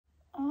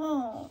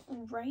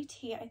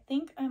Alrighty, I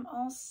think I'm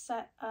all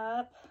set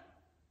up.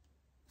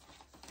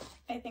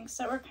 I think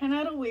so. We're kind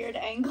of at a weird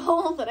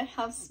angle, but I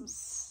have some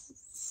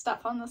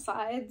stuff on the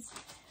sides.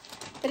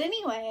 But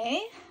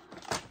anyway,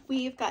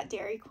 we've got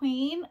Dairy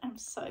Queen. I'm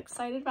so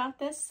excited about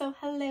this. So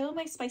hello,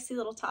 my spicy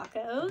little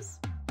tacos.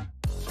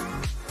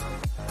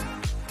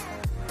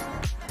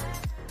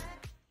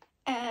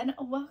 And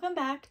welcome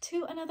back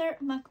to another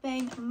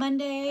Mukbang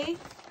Monday.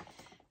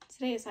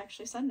 Today is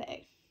actually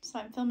Sunday, so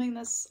I'm filming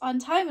this on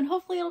time and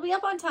hopefully it'll be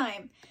up on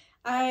time.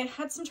 I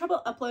had some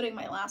trouble uploading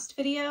my last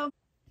video.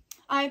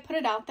 I put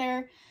it out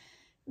there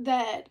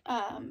that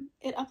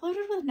it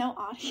uploaded with no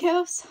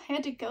audio, so I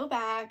had to go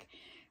back,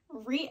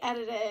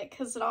 re-edit it,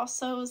 because it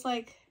also was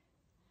like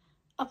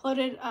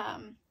uploaded,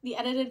 the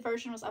edited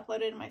version was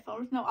uploaded in my phone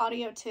with no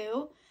audio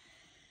too.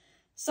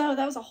 So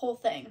that was a whole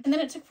thing. And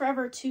then it took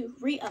forever to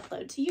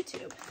re-upload to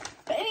YouTube.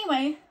 But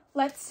anyway,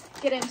 let's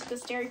get into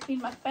this Dairy Queen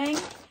mukbang.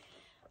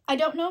 I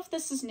don't know if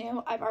this is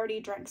new. I've already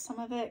drank some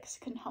of it because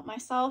I couldn't help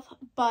myself,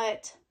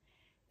 but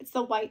it's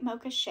the white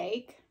mocha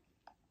shake.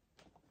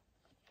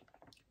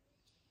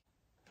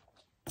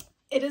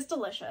 It is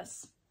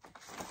delicious.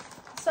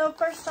 So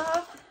first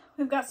off,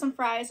 we've got some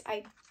fries.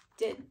 I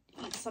did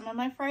eat some of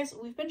my fries.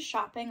 We've been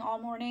shopping all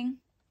morning,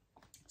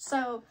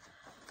 so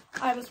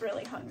I was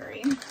really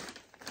hungry.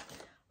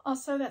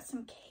 Also got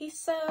some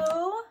queso,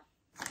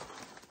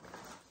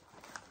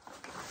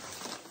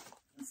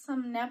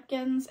 some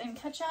napkins and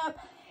ketchup,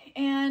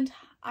 and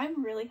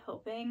I'm really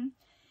hoping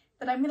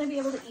that I'm gonna be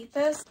able to eat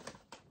this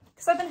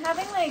because I've been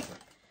having like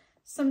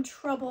some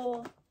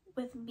trouble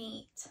with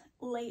meat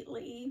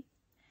lately,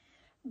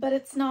 but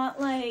it's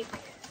not like,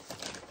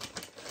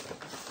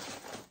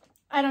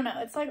 I don't know,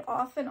 it's like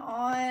off and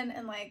on,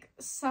 and like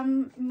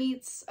some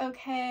meat's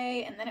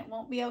okay and then it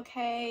won't be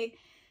okay.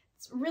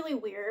 It's really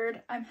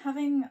weird. I'm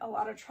having a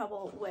lot of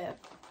trouble with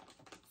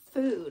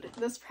food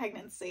this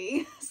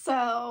pregnancy.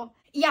 So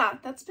yeah,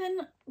 that's been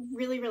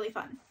really, really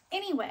fun.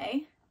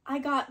 Anyway, I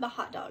got the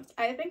hot dogs.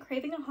 I have been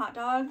craving a hot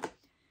dog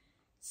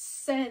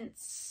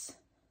since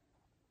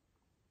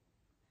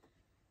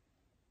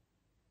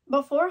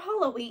before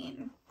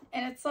Halloween,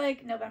 and it's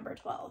like November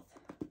 12th.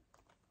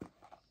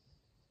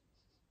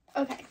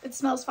 Okay, it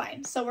smells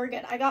fine, so we're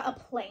good. I got a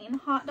plain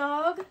hot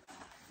dog.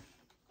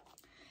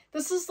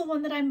 This is the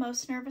one that I'm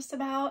most nervous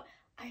about.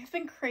 I have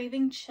been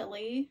craving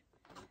chili.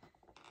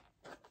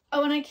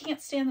 Oh, and I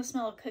can't stand the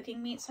smell of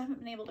cooking meat, so I haven't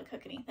been able to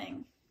cook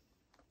anything.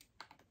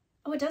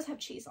 Oh, it does have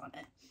cheese on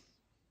it.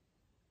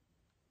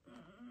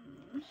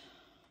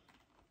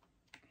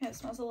 Okay, it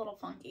smells a little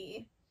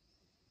funky.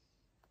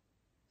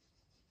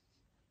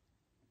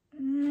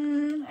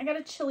 I got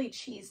a chili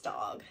cheese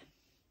dog.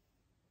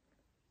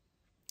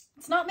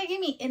 It's not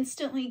making me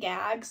instantly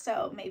gag,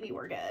 so maybe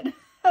we're good.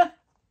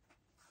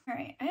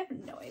 Alright, I have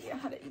no idea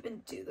how to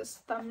even do this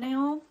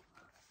thumbnail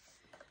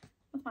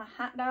with my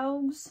hot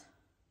dogs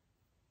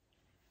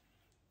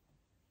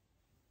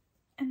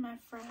and my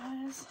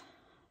fries.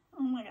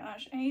 Oh my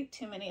gosh, I ate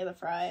too many of the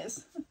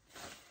fries.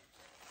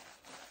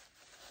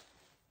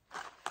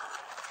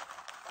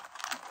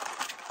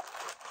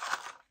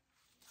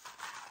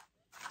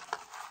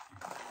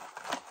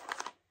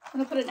 I'm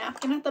gonna put a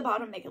napkin at the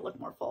bottom, make it look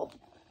more full,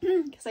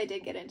 because I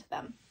did get into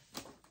them.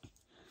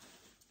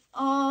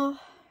 Alrighty.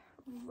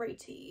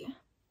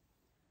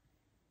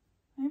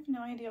 I have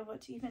no idea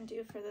what to even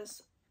do for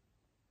this.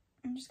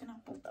 I'm just gonna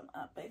hold them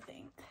up, I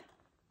think.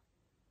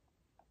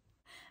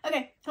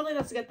 Okay, hopefully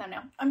that's a good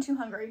thumbnail. I'm too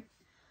hungry.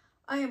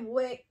 I am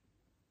way...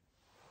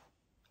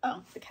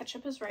 Oh, the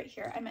ketchup is right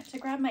here. I meant to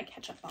grab my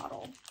ketchup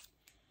bottle.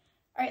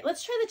 Alright,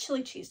 let's try the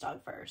chili cheese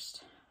dog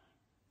first.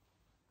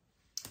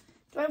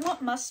 Do I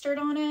want mustard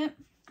on it?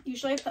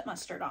 Usually I put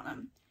mustard on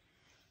them.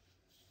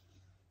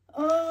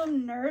 Oh,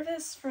 I'm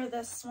nervous for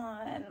this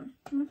one.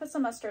 I'm gonna put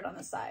some mustard on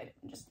the side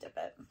and just dip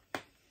it.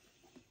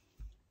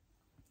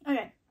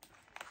 Okay,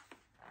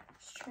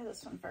 let's try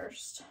this one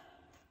first.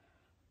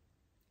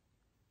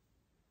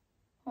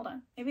 Hold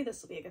on, maybe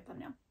this will be a good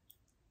thumbnail.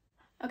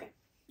 Okay,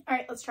 all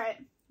right, let's try it.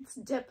 Let's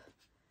dip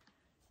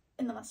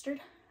in the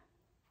mustard.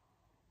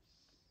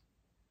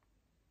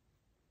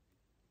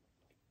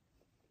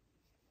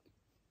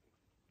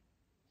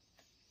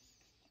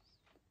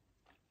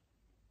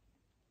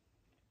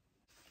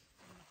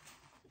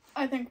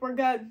 I think we're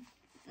good.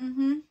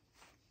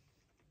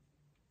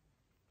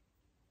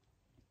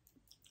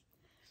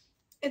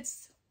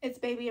 It's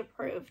baby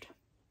approved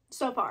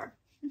so far.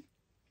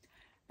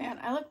 Man,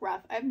 I look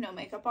rough. I have no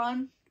makeup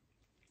on.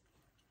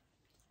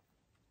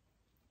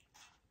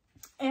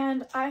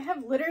 And I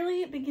have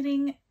literally been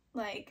getting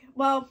like,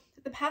 well,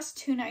 the past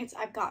 2 nights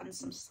I've gotten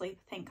some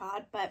sleep, thank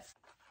God, but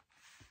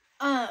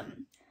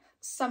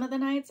some of the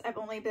nights I've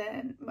only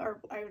been, or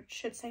I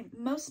should say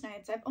most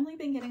nights, I've only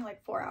been getting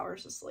like 4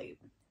 hours of sleep.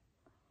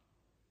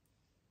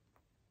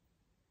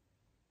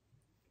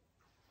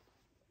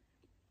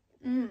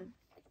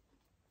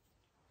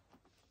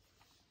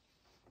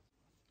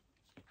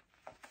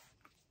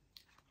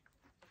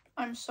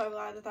 I'm so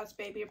glad that that's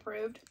baby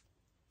approved.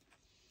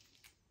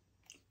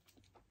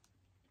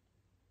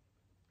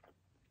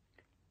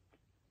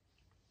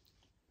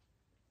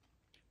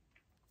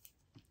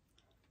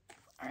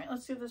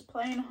 let's see this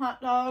plain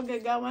hot dog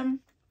get going.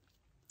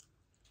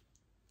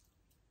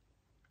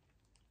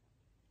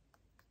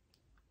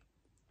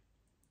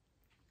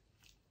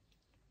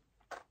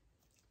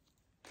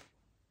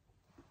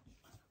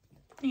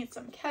 Need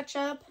some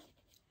ketchup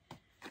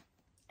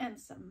and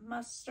some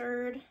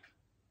mustard.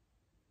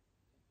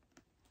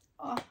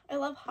 Oh, I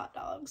love hot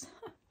dogs.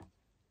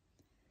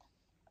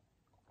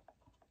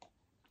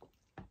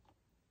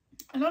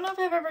 I don't know if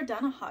I've ever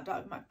done a hot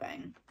dog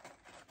mukbang.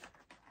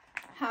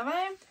 Have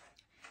I?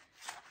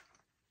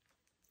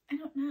 I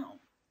don't know.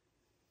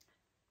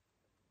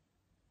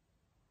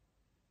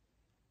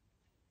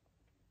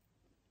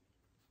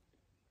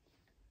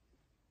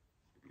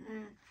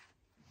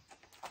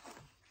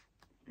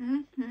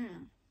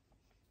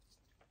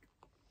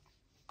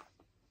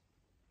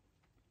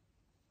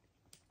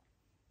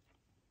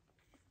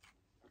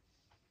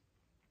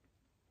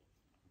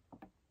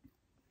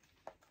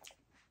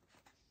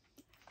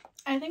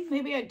 I think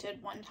maybe I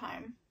did one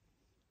time.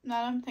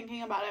 Now that I'm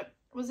thinking about it,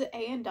 was it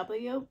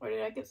A&W or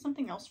did I get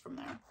something else from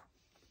there?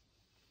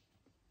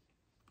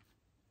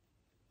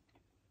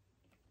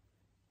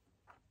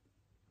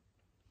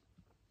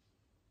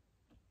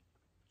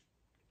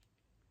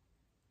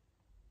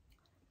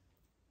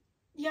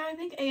 Yeah, I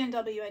think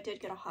A&W I did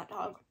get a hot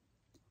dog.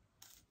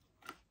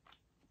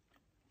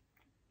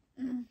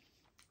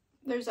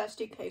 Their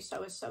zesty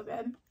queso is so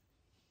good.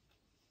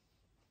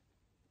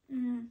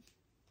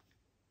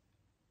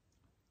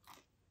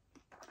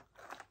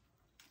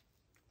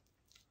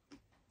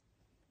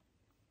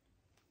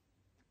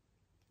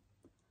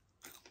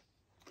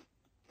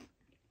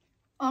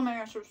 Oh my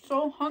gosh, I'm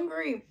so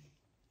hungry.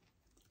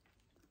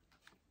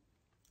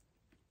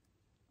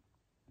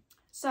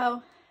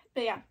 So,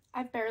 but yeah,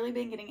 I've barely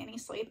been getting any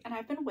sleep and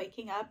I've been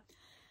waking up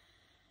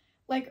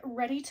like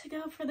ready to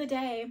go for the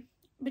day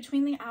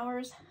between the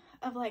hours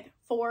of like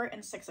 4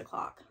 and 6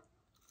 o'clock.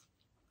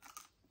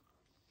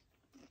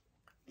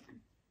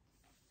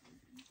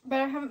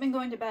 But I haven't been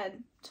going to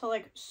bed till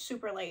like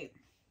super late.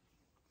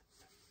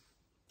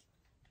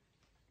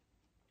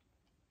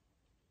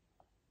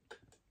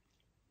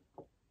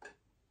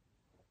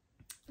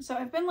 So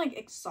I've been like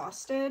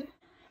exhausted.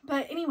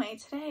 But anyway,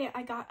 today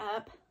I got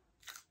up.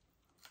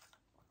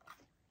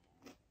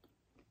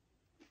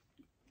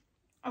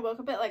 I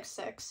woke up at like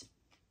 6,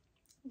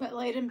 but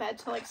laid in bed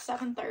till like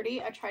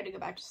 7:30. I tried to go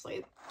back to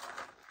sleep.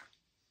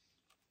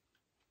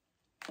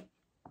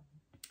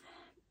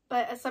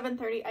 But at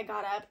 7:30 I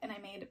got up and I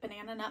made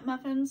banana nut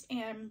muffins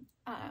and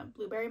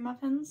blueberry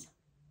muffins.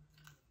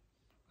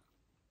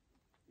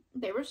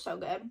 They were so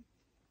good.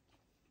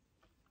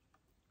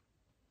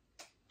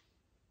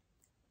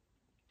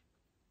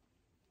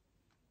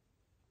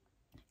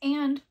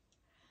 And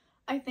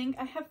I think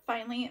I have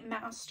finally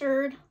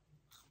mastered,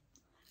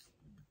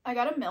 I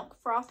got a milk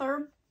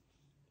frother,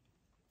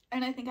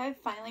 and I think I've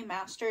finally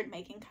mastered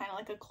making kind of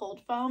like a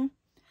cold foam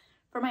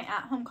for my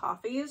at-home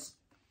coffees.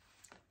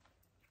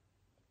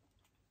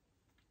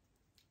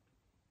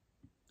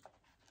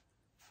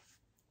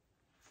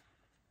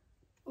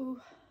 Ooh.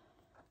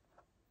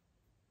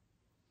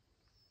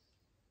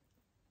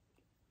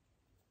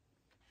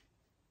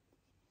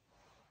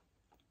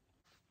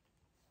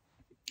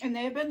 And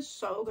they have been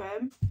so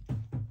good.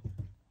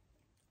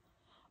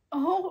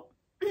 Oh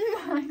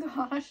my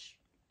gosh.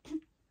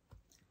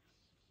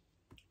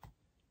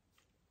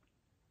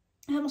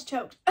 I almost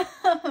choked.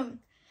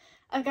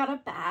 I've got a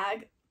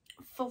bag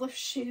full of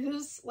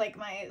shoes, like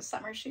my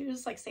summer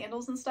shoes, like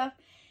sandals and stuff.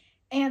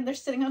 And they're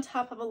sitting on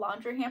top of a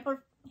laundry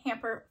hamper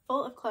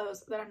full of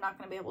clothes that I'm not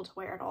going to be able to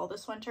wear at all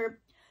this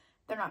winter.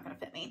 They're not going to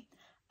fit me.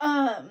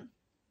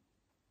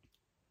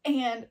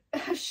 And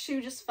a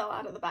shoe just fell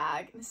out of the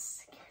bag and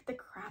scared the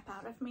crap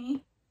out of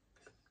me.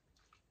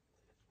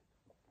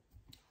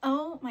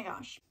 Oh my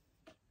gosh.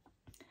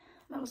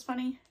 That was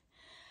funny.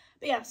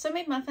 But yeah, so I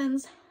made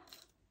muffins.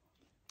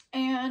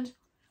 And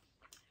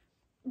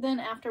then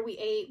after we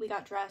ate, we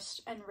got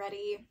dressed and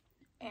ready.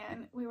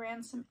 And we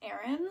ran some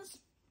errands.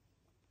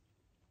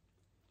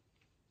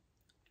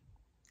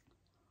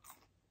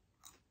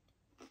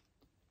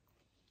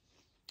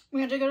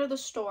 We had to go to the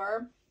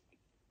store,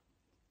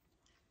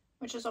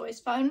 which is always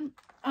fun.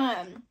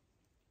 But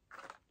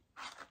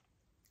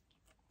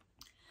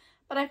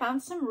I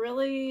found some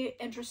really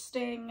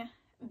interesting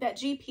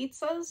veggie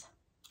pizzas.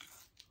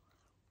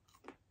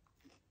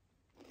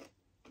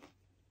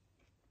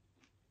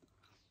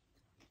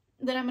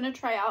 That I'm going to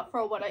try out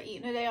for what I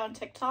eat in a day on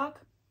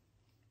TikTok.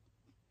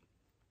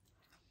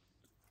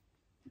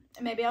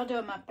 And maybe I'll do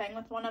a mukbang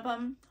with one of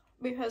them,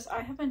 because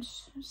I have been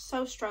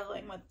so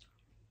struggling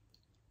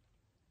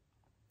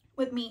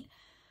with meat.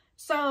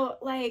 So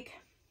like,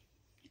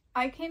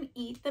 I can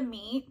eat the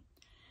meat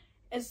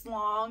as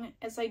long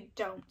as I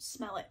don't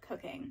smell it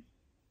cooking.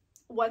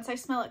 Once I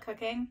smell it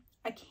cooking,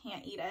 I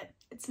can't eat it.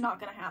 It's not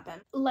gonna happen.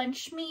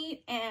 Lunch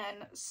meat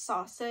and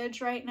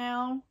sausage right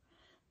now,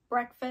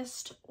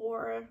 breakfast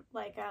or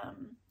like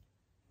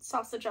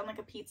sausage on like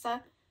a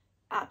pizza,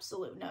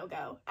 absolute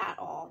no-go at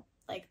all.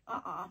 Like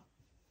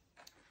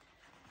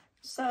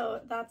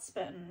so that's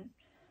been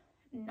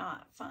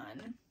not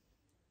fun.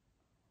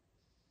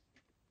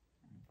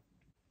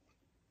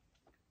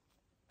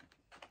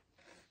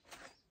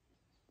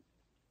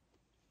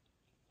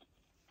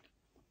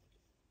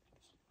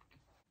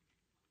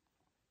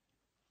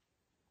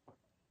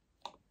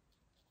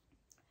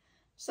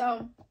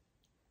 So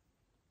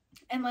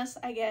unless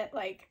I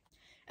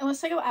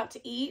go out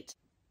to eat,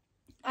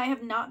 I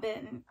have not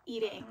been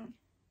eating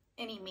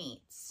any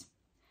meats.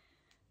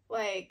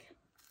 Like,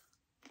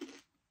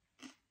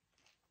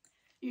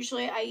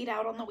 usually I eat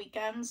out on the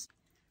weekends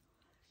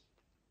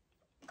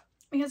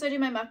because I do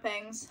my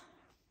mukbangs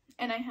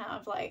and I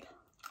have like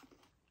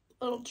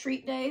little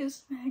treat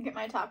days. I get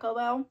my Taco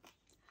Bell.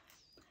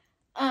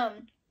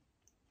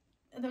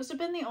 Those have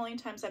been the only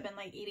times I've been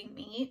like eating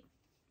meat,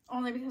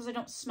 only because I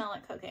don't smell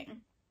it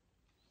cooking.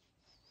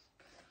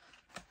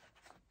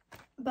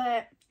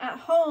 But at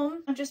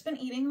home, I've just been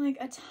eating like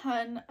a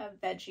ton of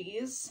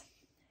veggies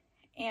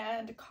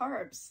and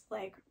carbs,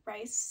 like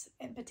rice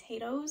and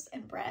potatoes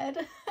and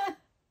bread.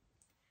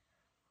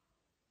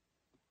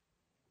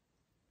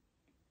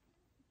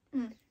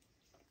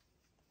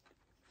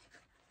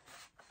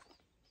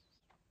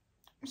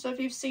 So if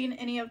you've seen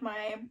any of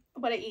my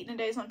what I eat in a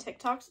days on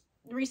TikTok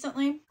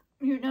recently,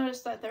 you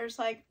notice that there's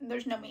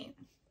no meat.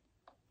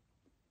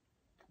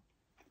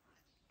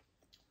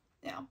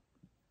 Yeah.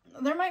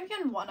 There might be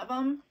in one of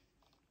them.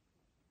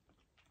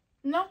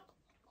 No,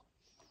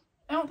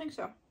 I don't think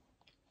so.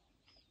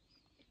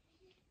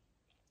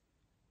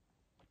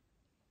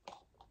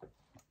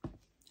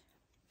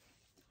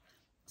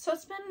 So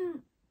it's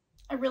been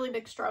a really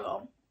big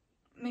struggle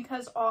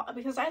because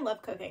I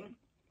love cooking.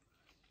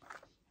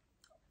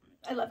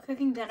 I love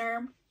cooking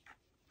dinner.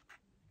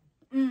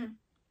 And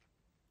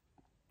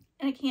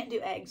I can't do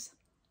eggs.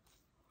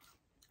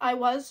 I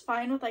was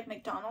fine with like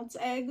McDonald's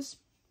eggs.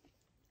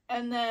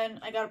 And then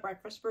I got a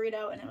breakfast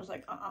burrito and it was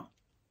like,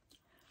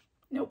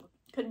 nope,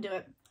 couldn't do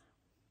it.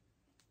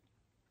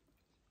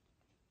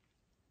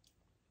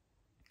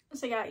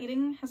 So yeah,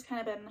 eating has kind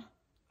of been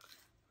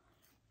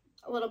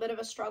a little bit of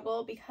a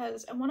struggle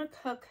because I want to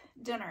cook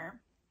dinner.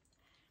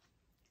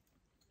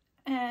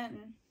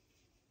 And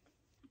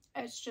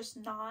it's just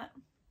not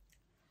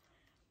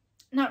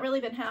really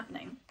been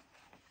happening.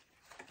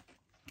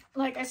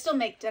 Like, I still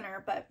make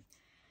dinner, but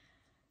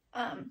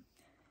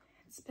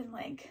it's been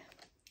like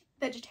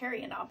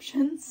vegetarian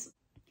options,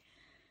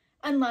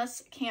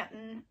 unless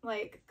Canton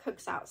like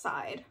cooks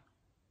outside.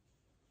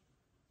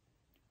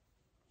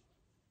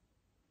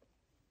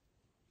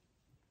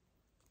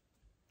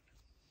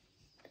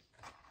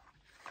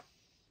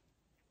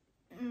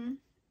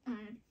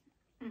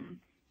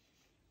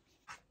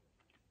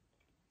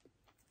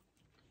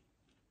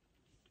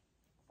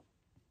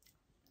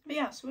 But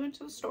yeah, so we went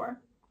to the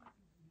store.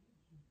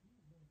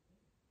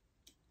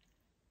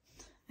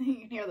 You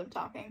can hear them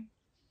talking.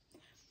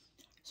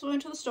 So we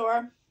went to the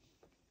store.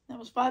 That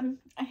was fun.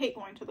 I hate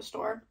going to the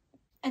store.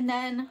 And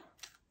then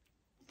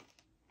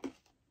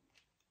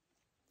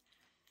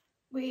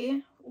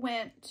we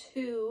went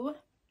to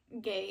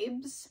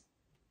Gabe's,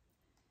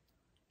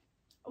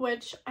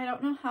 which I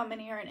don't know how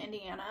many are in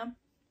Indiana.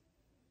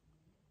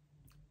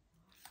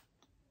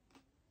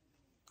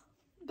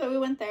 But we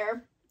went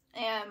there,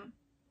 and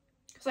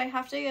because I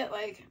have to get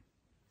like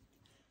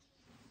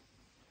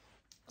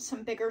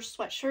some bigger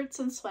sweatshirts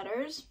and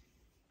sweaters,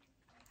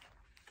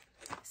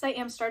 because I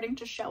am starting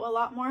to show a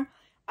lot more.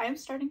 I am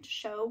starting to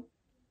show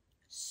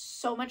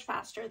so much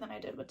faster than I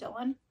did with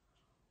Dylan.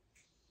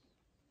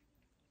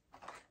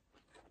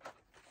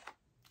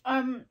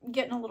 I'm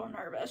getting a little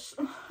nervous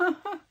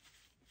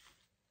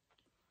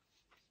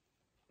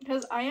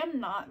because I am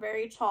not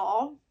very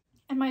tall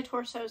and my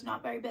torso is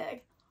not very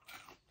big.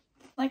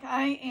 Like,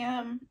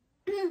 I'll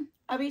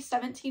be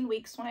 17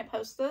 weeks when I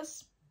post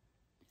this.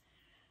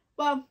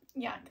 Well,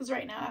 yeah, because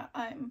right now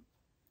I'm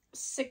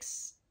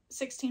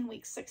 16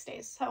 weeks, 6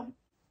 days, so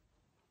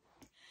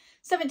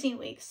 17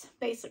 weeks,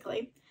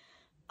 basically.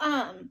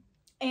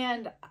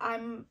 And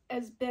I'm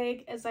as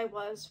big as I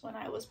was when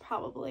I was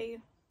probably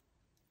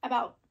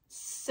about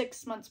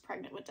 6 months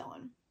pregnant with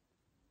Dylan.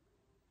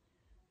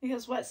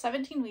 Because what,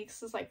 17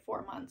 weeks is like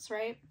 4 months,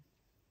 right?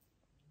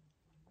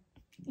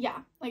 Yeah,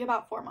 like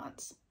about 4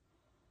 months.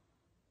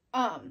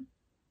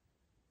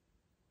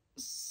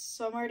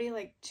 So I'm already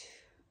like,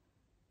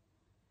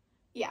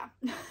 yeah,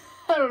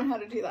 I don't know how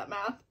to do that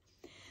math.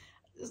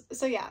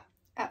 So yeah,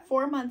 at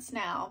 4 months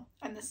now,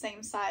 I'm the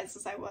same size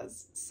as I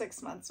was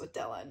 6 months with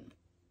Dylan.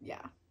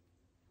 Yeah.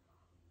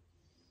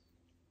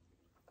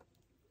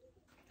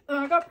 And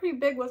I got pretty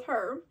big with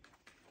her,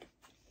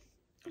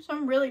 so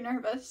I'm really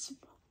nervous.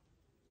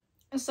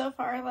 And so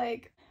far,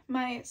 like,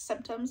 my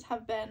symptoms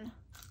have been,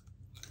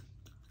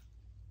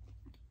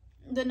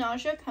 the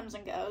nausea comes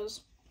and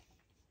goes.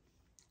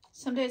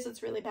 Some days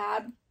it's really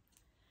bad.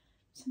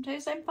 Some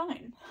days I'm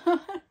fine.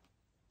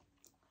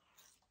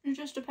 It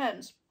just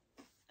depends.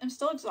 I'm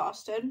still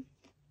exhausted.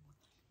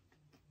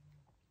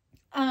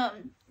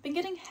 Been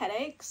getting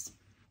headaches.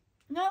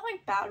 Not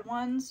like bad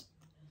ones.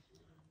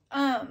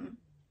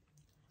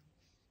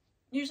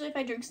 Usually if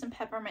I drink some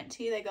peppermint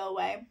tea, they go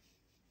away.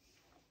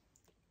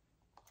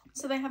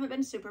 So they haven't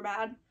been super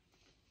bad.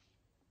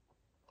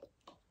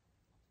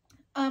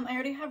 I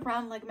already have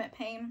round ligament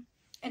pain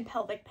and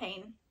pelvic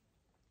pain.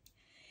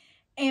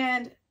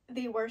 And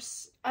the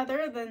worst,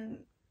 other than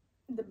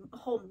the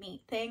whole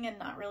meat thing and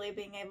not really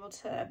being able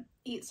to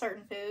eat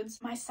certain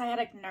foods. My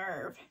sciatic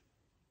nerve.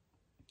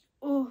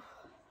 Ooh,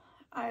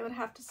 I would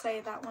have to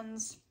say that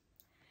it's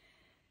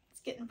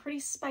getting pretty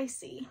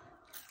spicy.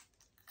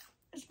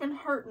 It's been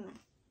hurting.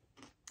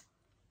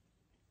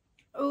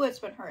 Oh, it's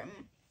been hurting.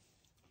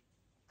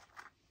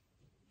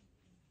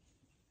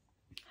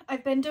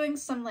 I've been doing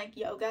some like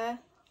yoga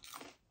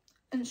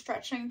and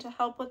stretching to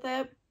help with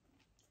it.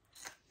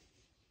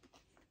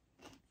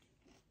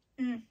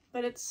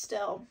 But it's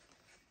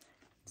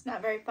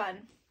not very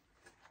fun.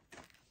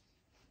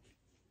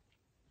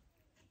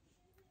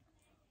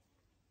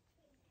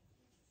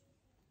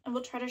 I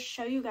will try to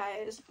show you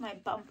guys my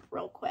bump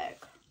real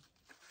quick,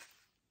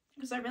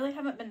 because I really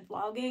haven't been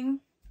vlogging.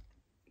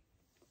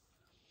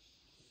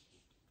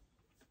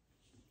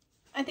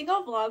 I think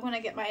I'll vlog when I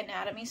get my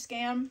anatomy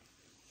scan,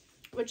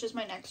 which is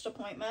my next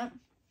appointment.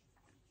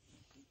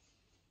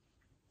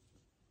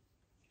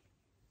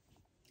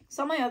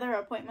 Some of my other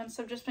appointments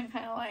have just been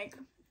kind of like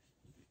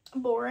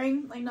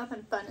boring, like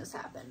nothing fun has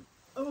happened.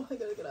 Oh, I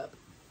gotta get up.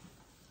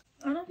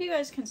 I don't know if you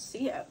guys can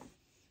see it.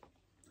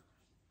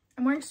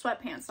 I'm wearing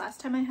sweatpants.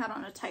 Last time I had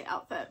on a tight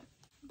outfit.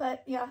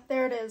 But yeah,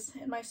 there it is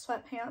in my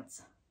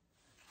sweatpants.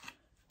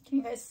 Can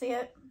you guys see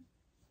it?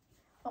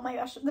 Oh my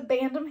gosh, the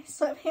band of my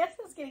sweatpants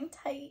is getting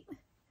tight.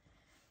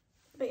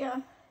 But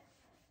yeah,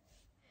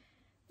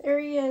 there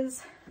he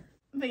is.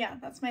 But yeah,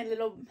 that's my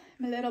little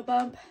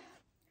bump.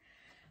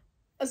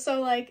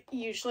 So like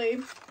usually,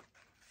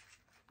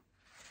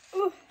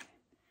 ooh,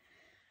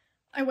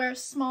 I wear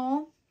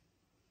small,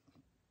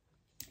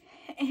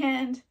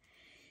 and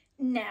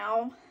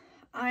now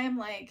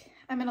I'm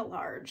in a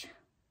large.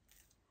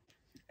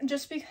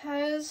 Just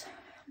because,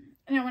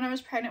 you know, when I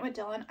was pregnant with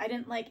Dylan, I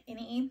didn't like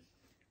any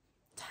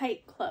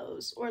tight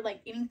clothes or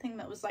like anything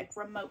that was like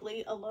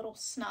remotely a little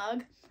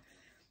snug.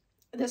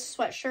 This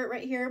sweatshirt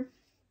right here,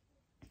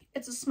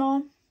 it's a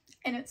small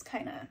and it's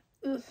kind of,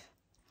 ugh.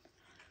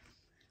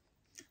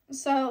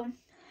 So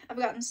I've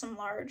gotten some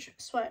large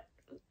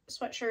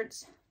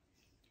sweatshirts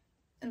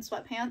and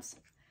sweatpants.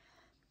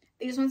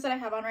 These ones that I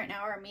have on right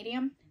now are a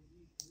medium,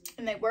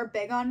 and they were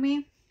big on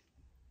me.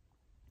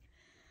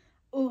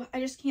 Oh, I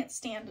just can't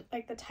stand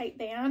like the tight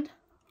band.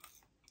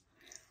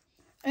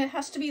 And it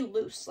has to be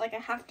loose. Like I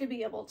have to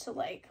be able to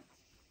like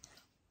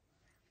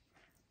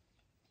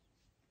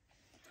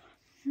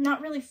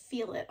not really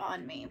feel it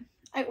on me.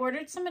 I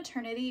ordered some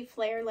maternity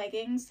flare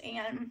leggings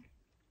and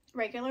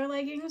regular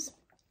leggings.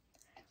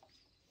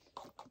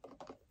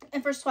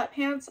 And for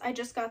sweatpants, I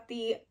just got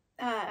the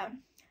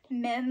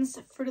men's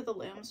Fruit of the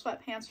Loom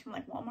sweatpants from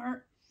like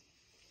Walmart.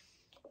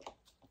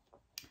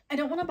 I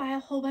don't want to buy a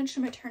whole bunch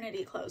of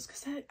maternity clothes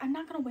because I'm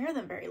not going to wear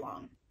them very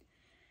long.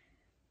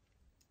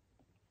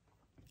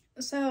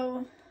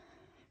 So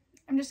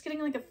I'm just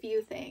getting like a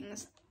few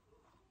things.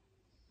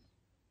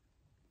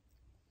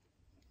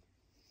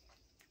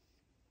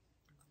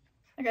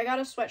 Like I got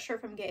a sweatshirt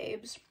from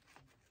Gabe's.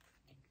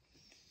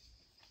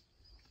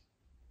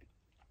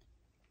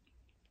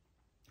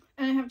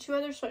 And I have two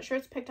other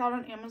sweatshirts picked out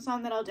on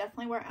Amazon that I'll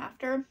definitely wear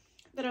after,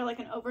 that are like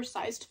an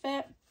oversized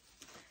fit,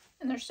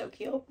 and they're so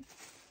cute.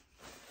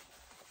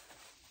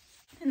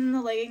 And then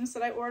the leggings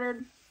that I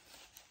ordered,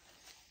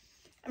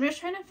 I'm just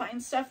trying to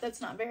find stuff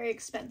that's not very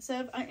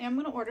expensive. I am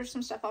going to order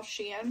some stuff off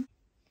Shein,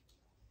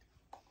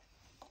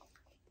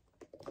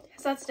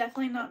 because that's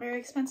definitely not very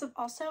expensive.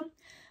 Also,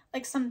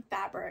 like some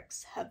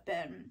fabrics have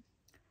been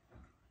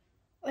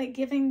like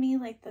giving me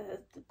like the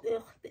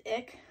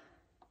ick.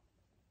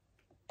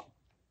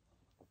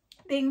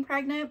 Being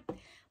pregnant,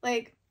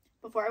 like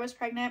before I was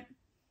pregnant,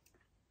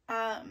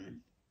 unless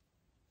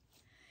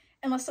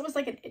it was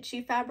like an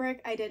itchy fabric,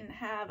 I didn't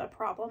have a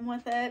problem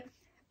with it.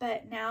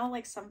 But now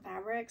like some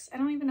fabrics, I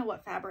don't even know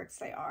what fabrics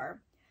they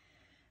are.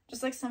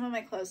 Just like some of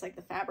my clothes, like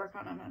the fabric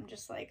on them, I'm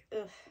just like,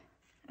 ugh,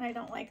 and I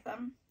don't like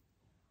them.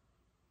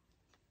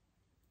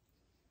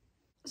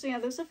 So yeah,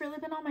 those have really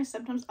been all my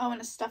symptoms. Oh, and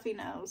a stuffy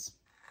nose.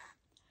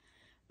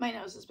 My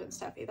nose has been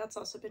stuffy. That's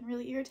also been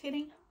really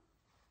irritating.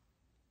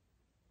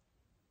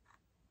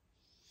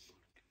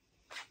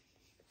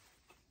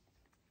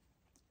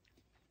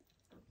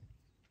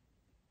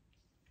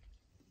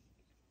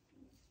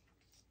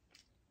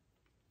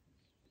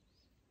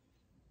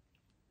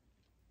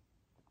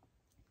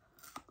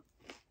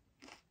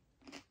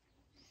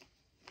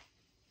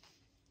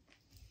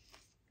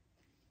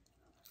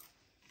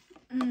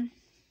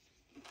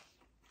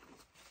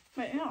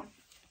 But yeah.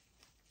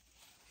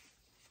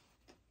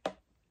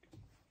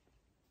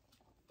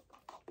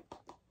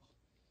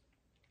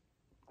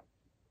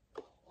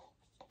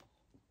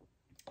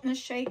 This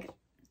shake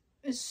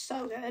is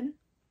so good.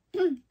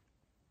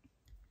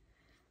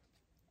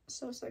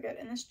 So good.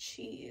 And this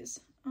cheese,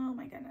 oh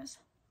my goodness.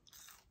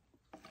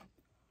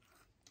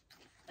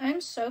 I'm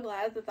so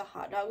glad that the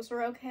hot dogs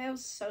were okay. I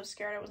was so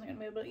scared I wasn't gonna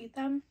be able to eat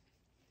them.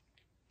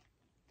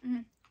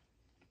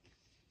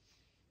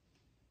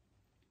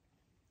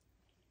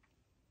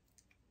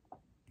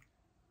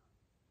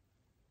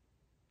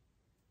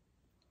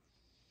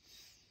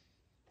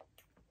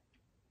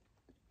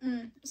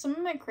 Some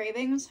of my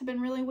cravings have been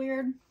really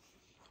weird.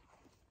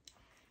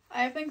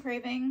 I have been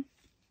craving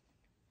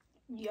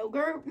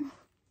yogurt.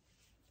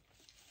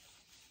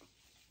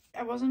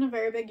 I wasn't a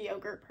very big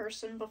yogurt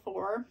person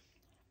before.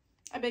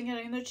 I've been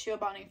getting the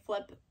Chobani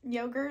Flip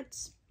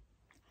yogurts.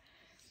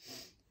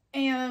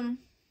 And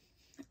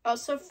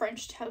also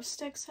French toast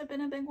sticks have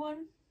been a big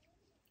one.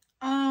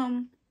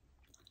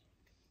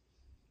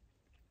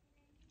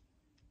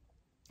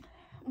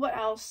 What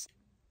else?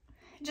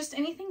 Just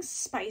anything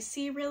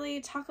spicy, really.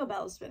 Taco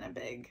Bell's been a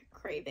big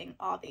craving,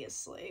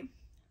 obviously.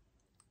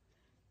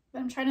 But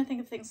I'm trying to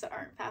think of things that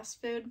aren't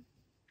fast food.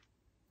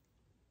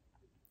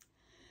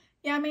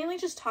 Yeah, mainly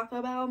just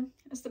Taco Bell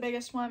is the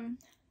biggest one.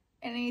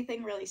 And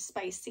anything really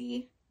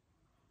spicy.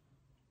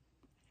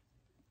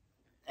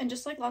 And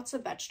just like lots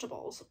of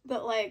vegetables.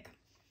 But like,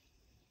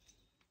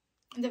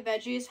 the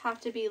veggies have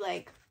to be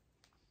like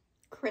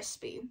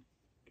crispy.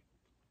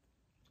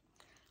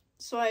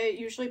 So I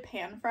usually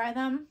pan fry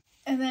them.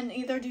 And then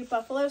either do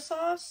buffalo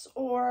sauce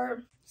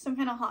or some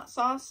kind of hot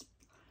sauce.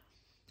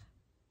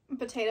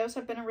 Potatoes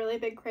have been a really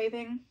big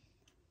craving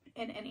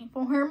in any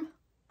form.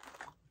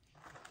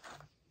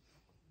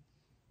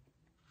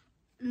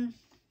 And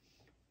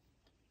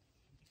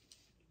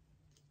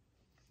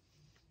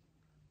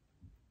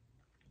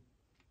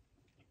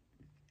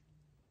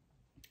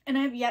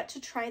I've yet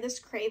to try this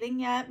craving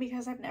yet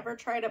because I've never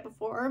tried it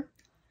before.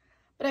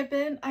 But I've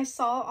been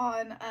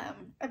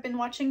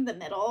watching The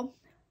Middle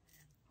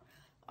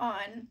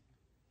on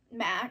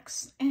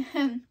Max,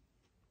 and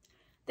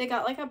they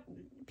got like a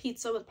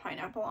pizza with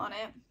pineapple on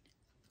it.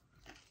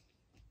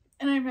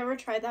 And I've never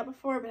tried that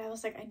before, but I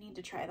was like, I need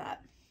to try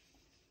that.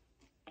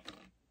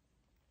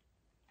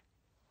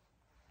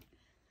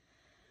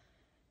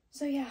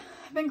 So yeah,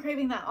 I've been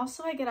craving that.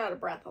 Also, I get out of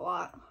breath a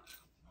lot.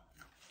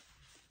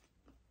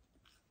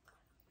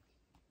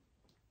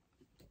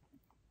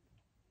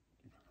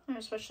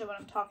 Especially when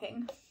I'm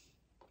talking.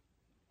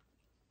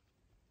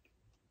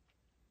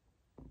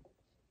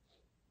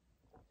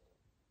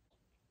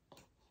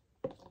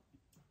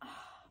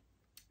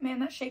 Man,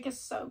 that shake is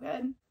so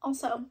good.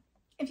 Also,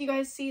 if you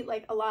guys see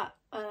like a lot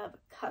of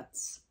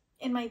cuts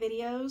in my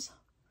videos,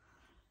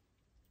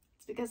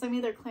 it's because I'm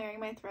either clearing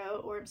my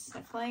throat or I'm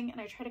sniffling, and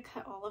I try to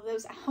cut all of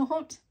those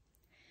out.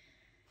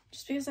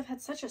 Just because I've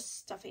had such a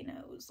stuffy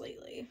nose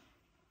lately.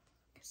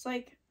 It's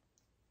like,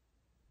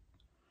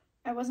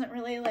 I wasn't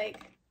really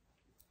like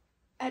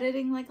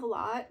editing like a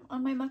lot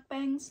on my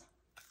mukbangs.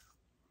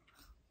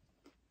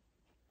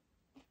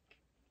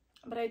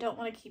 But I don't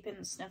want to keep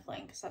in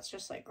sniffling because that's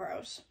just like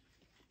gross.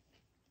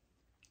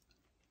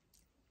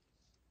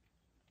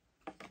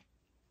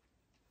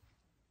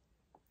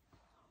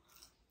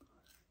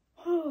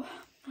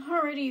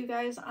 Alrighty, you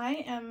guys,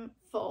 I am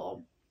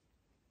full.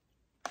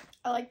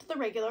 I liked the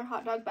regular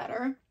hot dog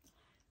better.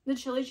 The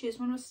chili cheese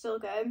one was still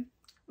good,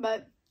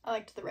 but I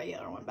liked the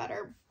regular one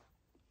better.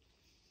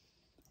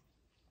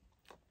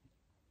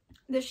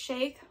 The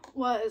shake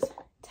was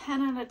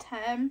 10 out of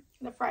 10.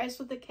 The fries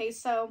with the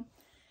queso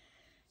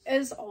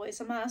is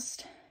always a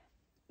must.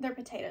 They're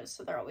potatoes,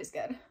 so they're always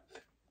good.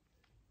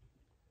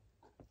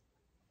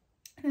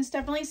 And it's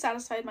definitely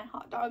satisfied my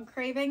hot dog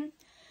craving.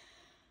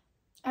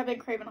 I've been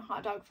craving a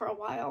hot dog for a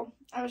while.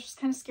 I was just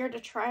kind of scared to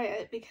try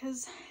it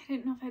because I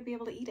didn't know if I'd be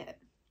able to eat it.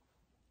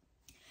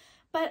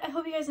 But I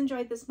hope you guys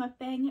enjoyed this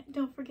mukbang.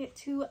 Don't forget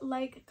to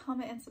like,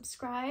 comment, and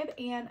subscribe.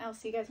 And I'll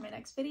see you guys in my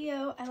next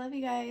video. I love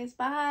you guys.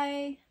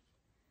 Bye.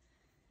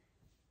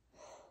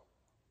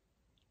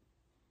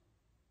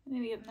 I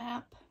need a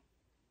nap.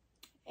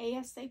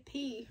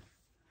 ASAP.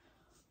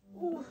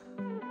 Ooh.